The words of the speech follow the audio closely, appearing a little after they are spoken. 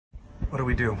What do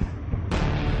we do?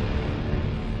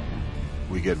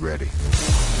 We get ready.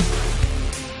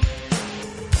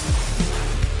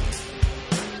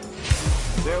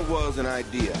 There was an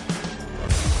idea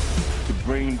to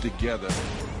bring together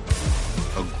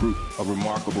a group of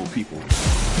remarkable people.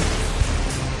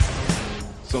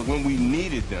 So when we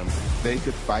needed them, they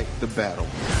could fight the battle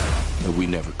that we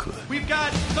never could. We've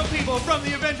got some people from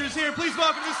the Avengers here. Please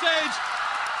welcome to the stage,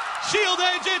 S.H.I.E.L.D.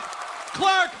 agent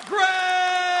Clark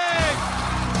Gregg!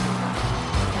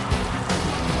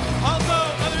 Also,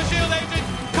 other S.H.I.E.L.D. agent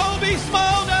Kobe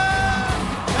Smulders!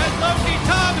 And Loki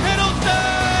Tom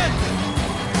Hiddleston!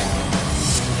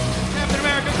 Captain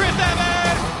America Chris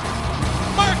Evans!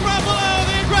 Mark Ruffalo,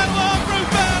 the Incredible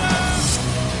Bruce Banner!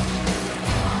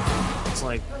 It's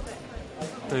like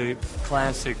the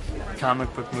classic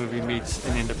comic book movie meets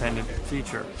an independent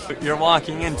feature. But you're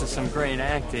walking into some great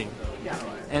acting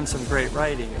and some great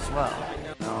writing as well.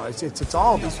 No, it's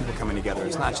all these people coming together.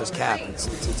 It's not just Cap.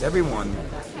 It's everyone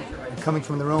coming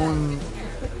from their own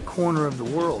corner of the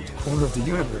world, corner of the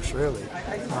universe, really.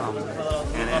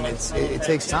 And it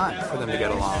takes time for them to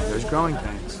get along. There's growing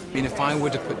pains. I mean, if I were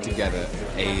to put together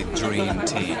a dream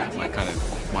team,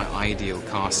 my ideal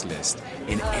cast list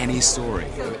in any story,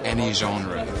 of any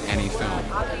genre, of any film,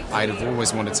 I'd have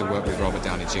always wanted to work with Robert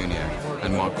Downey Jr.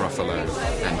 and Mark Ruffalo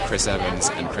and Chris Evans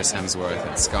and Chris Hemsworth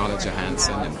and Scarlett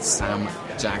Johansson and Sam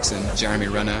Jackson, Jeremy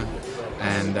Renner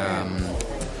and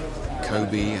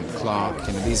Kobe and Clark.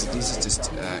 You know, these are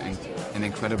just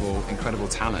incredible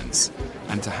talents,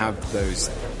 and to have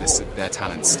their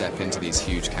talents step into these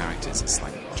huge characters, it's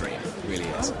like a dream. It really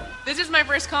is. This is my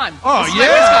first con. Oh,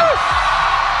 yeah!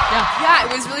 Yeah,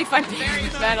 it was really fun being in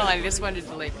the panel. I just wanted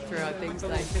to throw out things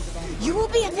like, "You will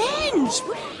be avenged!"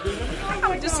 I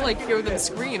would just hear them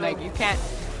scream. You can't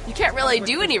really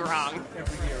do any wrong,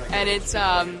 and it's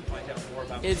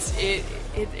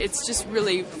just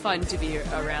really fun to be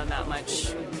around that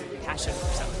much passion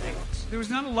for something. There was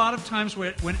not a lot of times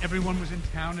when everyone was in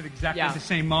town at exactly the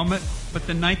same moment, but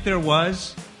the night there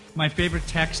was, my favorite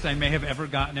text I may have ever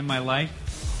gotten in my life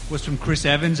was from Chris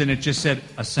Evans, and it just said,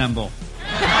 "Assemble."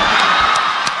 The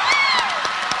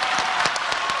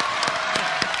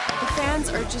fans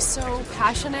are just so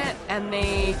passionate, and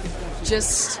they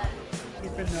just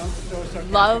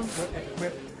love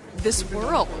this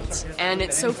world, and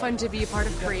it's so fun to be a part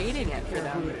of creating it for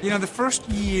them. You know, the first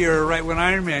year, right when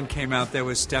Iron Man came out, there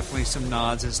was definitely some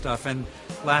nods and stuff. And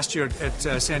last year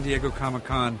at San Diego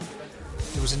Comic-Con,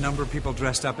 there was a number of people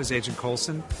dressed up as Agent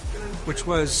Coulson, which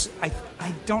was, I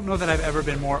don't know that I've ever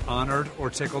been more honored or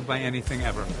tickled by anything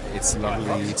ever. It's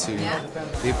lovely to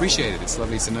be appreciated. It's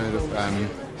lovely to know that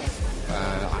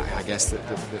I guess that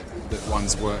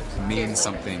one's work means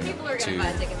something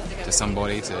to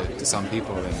somebody, to some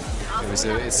people, and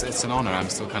it's an honor. I'm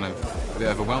still kind of a bit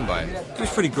overwhelmed by it. It was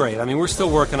pretty great. I mean, we're still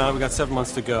working on it. We've got 7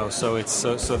 months to go, so it's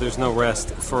so there's no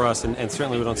rest for us, and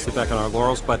certainly we don't sit back on our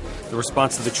laurels. But the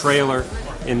response to the trailer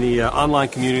in the online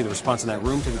community, the response in that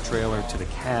room to the trailer, to the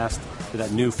cast, to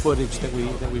that new footage that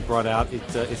we brought out,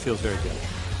 it feels very good.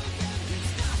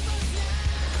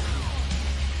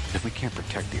 If we can't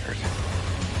protect the Earth,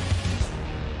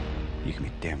 you can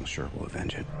be damn sure we'll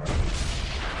avenge it.